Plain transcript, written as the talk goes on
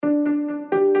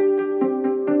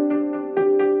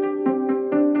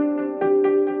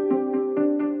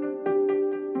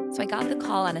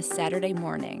call on a Saturday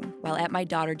morning while at my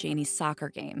daughter Janie's soccer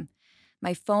game.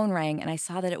 My phone rang and I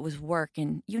saw that it was work,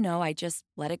 and I just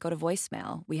let it go to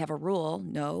voicemail. We have a rule: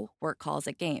 no work calls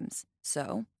at games.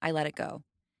 So I let it go.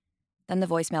 Then the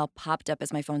voicemail popped up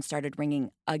as my phone started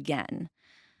ringing again.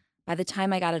 By the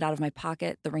time I got it out of my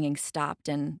pocket, the ringing stopped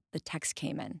and the text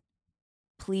came in.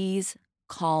 Please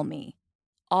call me.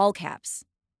 All caps.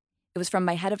 It was from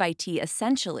my head of IT,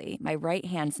 essentially my right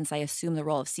hand since I assumed the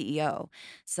role of CEO.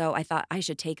 So I thought I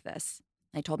should take this.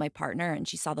 I told my partner, and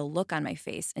she saw the look on my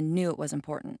face and knew it was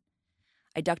important.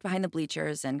 I ducked behind the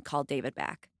bleachers and called David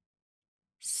back.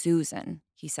 Susan,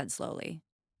 he said slowly,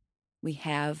 we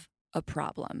have a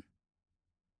problem.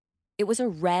 It was a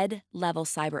red-level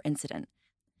cyber incident.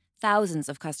 Thousands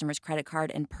of customers' credit card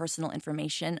and personal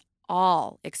information,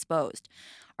 all exposed.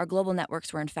 Our global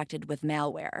networks were infected with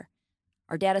malware.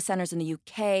 Our data centers in the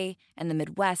UK and the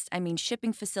Midwest,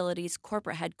 shipping facilities,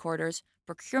 corporate headquarters,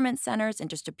 procurement centers, and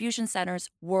distribution centers,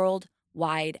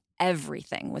 worldwide,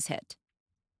 everything was hit.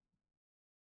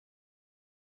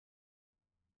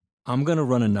 I'm going to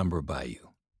run a number by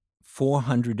you.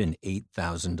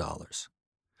 $408,000.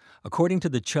 According to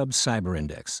the Chubb Cyber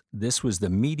Index, this was the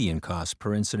median cost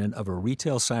per incident of a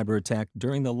retail cyber attack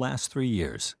during the last 3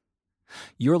 years.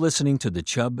 You're listening to the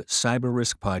Chubb Cyber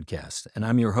Risk Podcast, and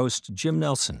I'm your host, Jim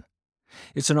Nelson.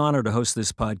 It's an honor to host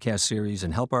this podcast series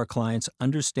and help our clients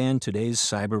understand today's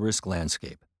cyber risk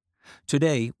landscape.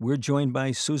 Today, we're joined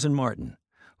by Susan Martin,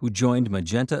 who joined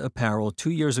Magenta Apparel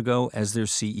 2 years ago as their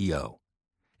CEO.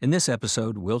 In this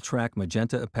episode, we'll track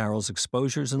Magenta Apparel's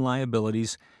exposures and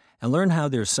liabilities and learn how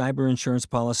their cyber insurance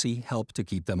policy helped to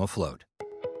keep them afloat.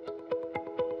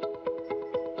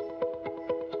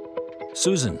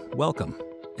 Susan, welcome,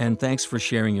 and thanks for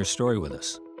sharing your story with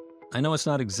us. I know it's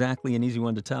not exactly an easy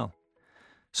one to tell.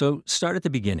 So start at the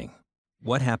beginning.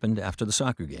 What happened after the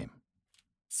soccer game?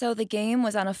 So the game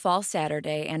was on a fall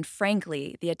Saturday, and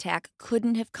frankly, the attack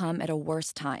couldn't have come at a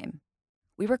worse time.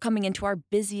 We were coming into our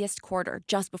busiest quarter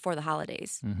just before the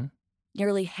holidays. Mm-hmm.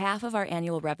 Nearly half of our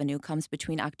annual revenue comes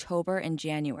between October and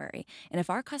January, and if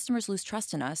our customers lose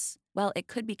trust in us, well, it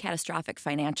could be catastrophic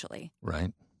financially.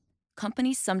 Right.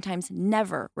 Companies sometimes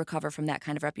never recover from that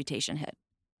kind of reputation hit.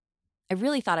 I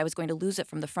really thought I was going to lose it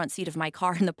from the front seat of my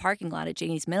car in the parking lot at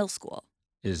Janie's middle school.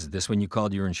 Is this when you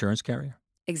called your insurance carrier?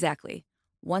 Exactly.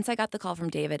 Once I got the call from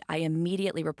David, I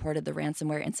immediately reported the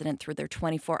ransomware incident through their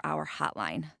 24-hour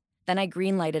hotline. Then I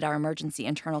greenlighted our emergency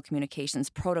internal communications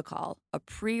protocol, a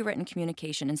pre-written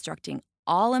communication instructing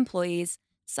all employees,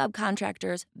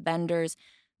 subcontractors, vendors,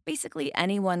 basically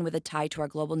anyone with a tie to our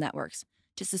global networks,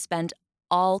 to suspend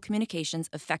all communications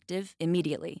effective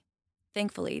immediately.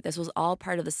 Thankfully, this was all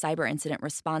part of the cyber incident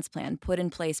response plan put in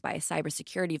place by a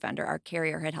cybersecurity vendor our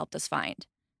carrier had helped us find.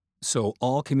 So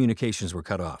all communications were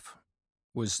cut off.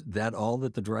 Was that all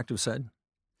that the directive said?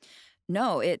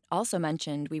 No, it also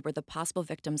mentioned we were the possible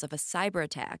victims of a cyber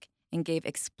attack and gave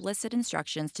explicit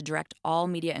instructions to direct all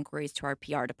media inquiries to our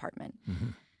PR department.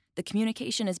 Mm-hmm. The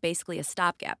communication is basically a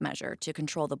stopgap measure to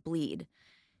control the bleed.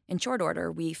 In short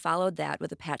order, we followed that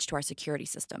with a patch to our security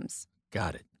systems.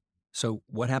 Got it. So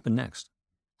what happened next?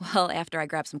 Well, after I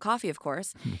grabbed some coffee, of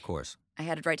course, Of course. I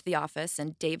headed right to the office,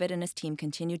 and David and his team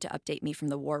continued to update me from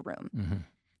the war room. Mm-hmm.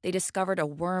 They discovered a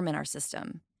worm in our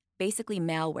system, basically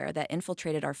malware that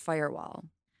infiltrated our firewall.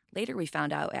 Later, we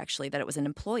found out, actually, that it was an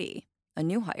employee, a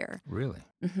new hire. Really?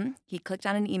 He clicked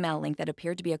on an email link that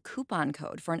appeared to be a coupon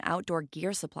code for an outdoor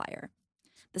gear supplier.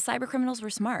 The cybercriminals were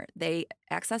smart. They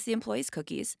accessed the employee's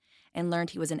cookies and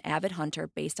learned he was an avid hunter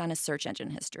based on his search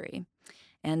engine history.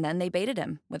 And then they baited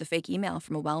him with a fake email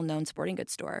from a well-known sporting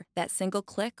goods store. That single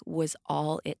click was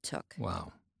all it took.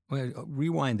 Wow. Well,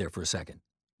 rewind there for a second.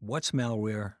 What's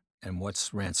malware and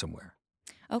what's ransomware?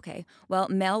 Okay, well,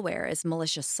 malware is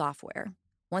malicious software.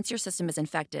 Once your system is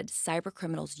infected,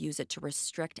 cybercriminals use it to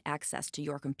restrict access to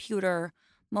your computer,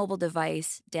 mobile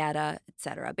device, data,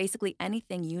 etc. Basically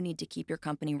anything you need to keep your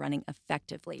company running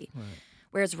effectively. Right.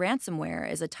 Whereas ransomware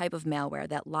is a type of malware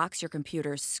that locks your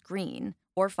computer's screen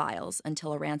or files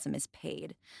until a ransom is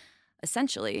paid.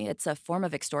 Essentially, it's a form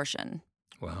of extortion.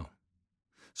 Wow.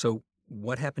 So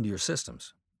what happened to your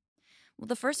systems? Well,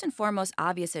 the first and foremost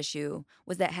obvious issue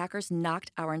was that hackers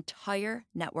knocked our entire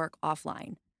network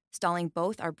offline, stalling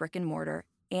both our brick and mortar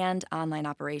and online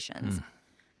operations.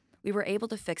 We were able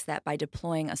to fix that by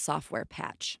deploying a software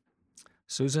patch.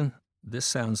 Susan, this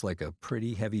sounds like a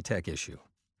pretty heavy tech issue.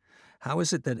 How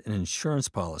is it that an insurance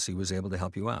policy was able to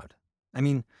help you out? I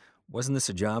mean, wasn't this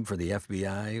a job for the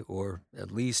FBI or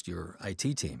at least your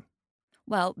IT team?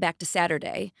 Well, back to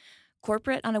Saturday.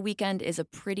 Corporate on a weekend is a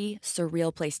pretty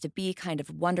surreal place to be, kind of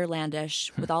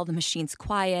wonderlandish, with all the machines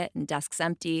quiet and desks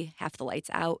empty, half the lights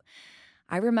out.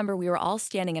 I remember we were all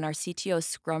standing in our CTO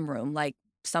scrum room like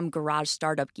some garage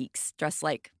startup geeks, dressed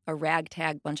like a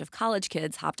ragtag bunch of college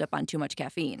kids hopped up on too much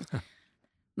caffeine.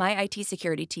 My IT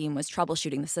security team was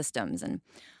troubleshooting the systems, and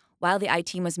while the IT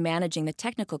team was managing the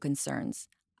technical concerns,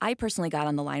 I personally got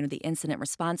on the line with the incident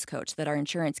response coach that our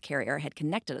insurance carrier had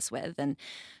connected us with, and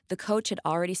the coach had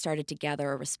already started to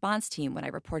gather a response team when I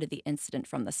reported the incident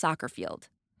from the soccer field.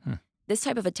 This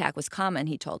type of attack was common,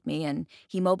 he told me, and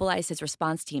he mobilized his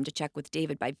response team to check with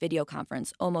David by video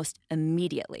conference almost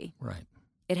immediately. Right.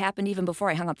 It happened even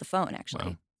before I hung up the phone, actually.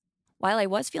 Wow. While I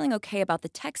was feeling okay about the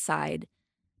tech side,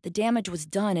 the damage was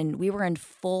done and we were in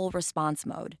full response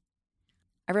mode.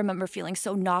 I remember feeling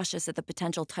so nauseous at the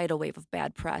potential tidal wave of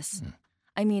bad press.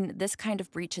 I mean, this kind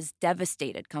of breach has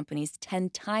devastated companies 10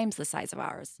 times the size of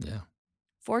ours. Yeah.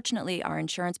 Fortunately, our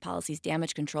insurance policy's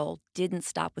damage control didn't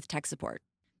stop with tech support,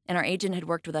 and our agent had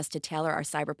worked with us to tailor our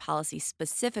cyber policy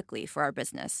specifically for our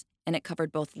business, and it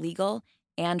covered both legal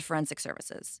and forensic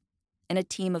services. And a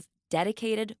team of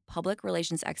dedicated public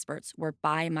relations experts were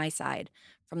by my side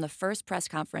from the first press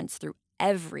conference through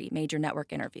every major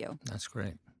network interview. That's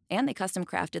great. And they custom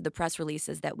crafted the press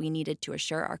releases that we needed to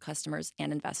assure our customers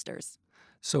and investors.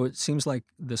 So it seems like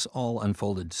this all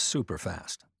unfolded super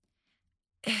fast.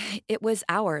 It was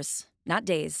hours, not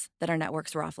days, that our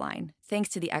networks were offline, thanks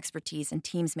to the expertise and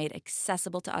teams made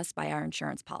accessible to us by our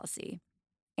insurance policy.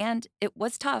 And it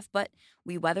was tough, but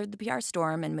we weathered the PR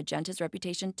storm and Magenta's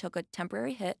reputation took a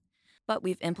temporary hit, but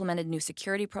we've implemented new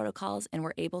security protocols and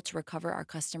we're able to recover our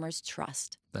customers'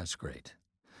 trust. That's great.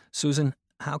 Susan,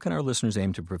 how can our listeners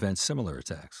aim to prevent similar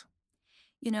attacks?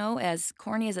 You know, as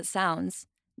corny as it sounds,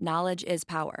 knowledge is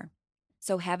power.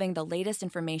 So having the latest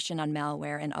information on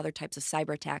malware and other types of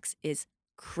cyber attacks is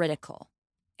critical,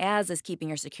 as is keeping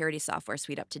your security software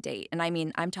suite up to date. And I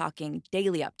mean, I'm talking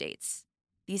daily updates.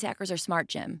 These hackers are smart,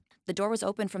 Jim. The door was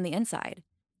open from the inside.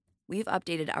 We've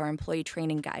updated our employee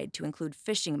training guide to include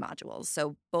phishing modules,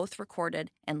 so both recorded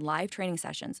and live training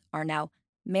sessions are now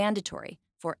mandatory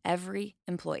for every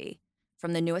employee,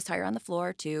 from the newest hire on the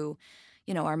floor to,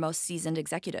 our most seasoned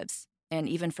executives, and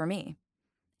even for me.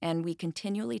 And we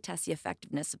continually test the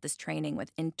effectiveness of this training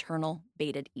with internal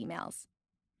baited emails.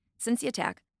 Since the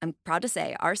attack, I'm proud to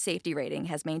say our safety rating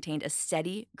has maintained a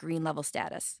steady green level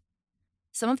status.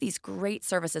 Some of these great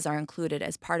services are included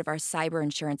as part of our cyber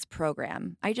insurance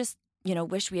program. I just,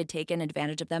 wish we had taken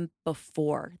advantage of them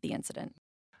before the incident.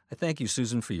 I thank you,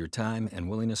 Susan, for your time and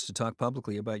willingness to talk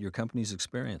publicly about your company's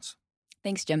experience.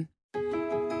 Thanks, Jim.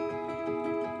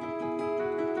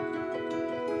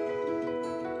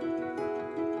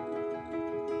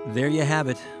 There you have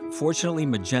it. Fortunately,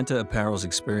 Magenta Apparel's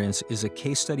experience is a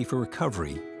case study for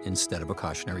recovery instead of a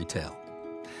cautionary tale.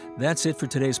 That's it for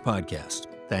today's podcast.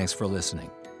 Thanks for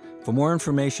listening. For more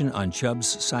information on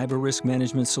Chubb's cyber risk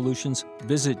management solutions,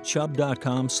 visit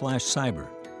chubb.com/cyber.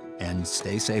 And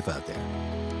stay safe out there.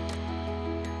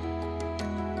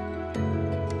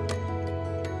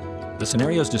 The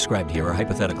scenarios described here are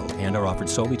hypothetical and are offered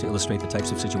solely to illustrate the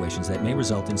types of situations that may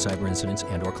result in cyber incidents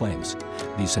and/or claims.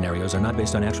 These scenarios are not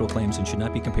based on actual claims and should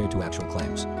not be compared to actual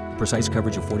claims. Precise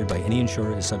coverage afforded by any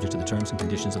insurer is subject to the terms and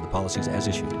conditions of the policies as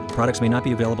issued. Products may not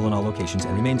be available in all locations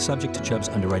and remain subject to Chubb's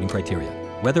underwriting criteria.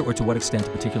 Whether or to what extent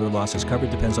a particular loss is covered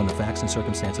depends on the facts and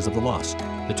circumstances of the loss,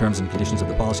 the terms and conditions of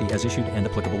the policy as issued, and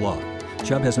applicable law.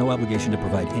 Chubb has no obligation to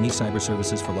provide any cyber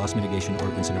services for loss mitigation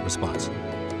or incident response.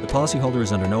 The policyholder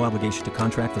is under no obligation to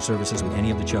contract for services with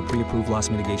any of the Chubb pre-approved loss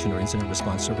mitigation or incident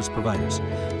response service providers.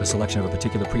 The selection of a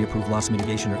particular pre-approved loss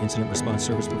mitigation or incident response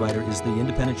service provider is the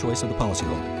independent choice of the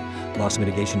policyholder. Loss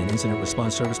mitigation and incident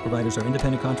response service providers are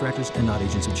independent contractors and not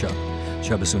agents of Chubb.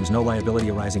 Chubb assumes no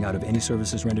liability arising out of any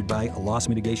services rendered by a loss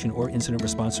mitigation or incident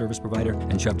response service provider,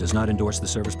 and Chubb does not endorse the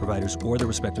service providers or the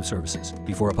respective services.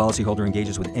 Before a policyholder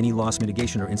engages with any loss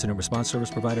mitigation or incident response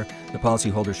service provider, the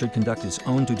policyholder should conduct its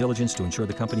own due diligence to ensure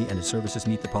the company and its services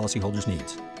meet the policyholder's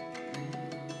needs.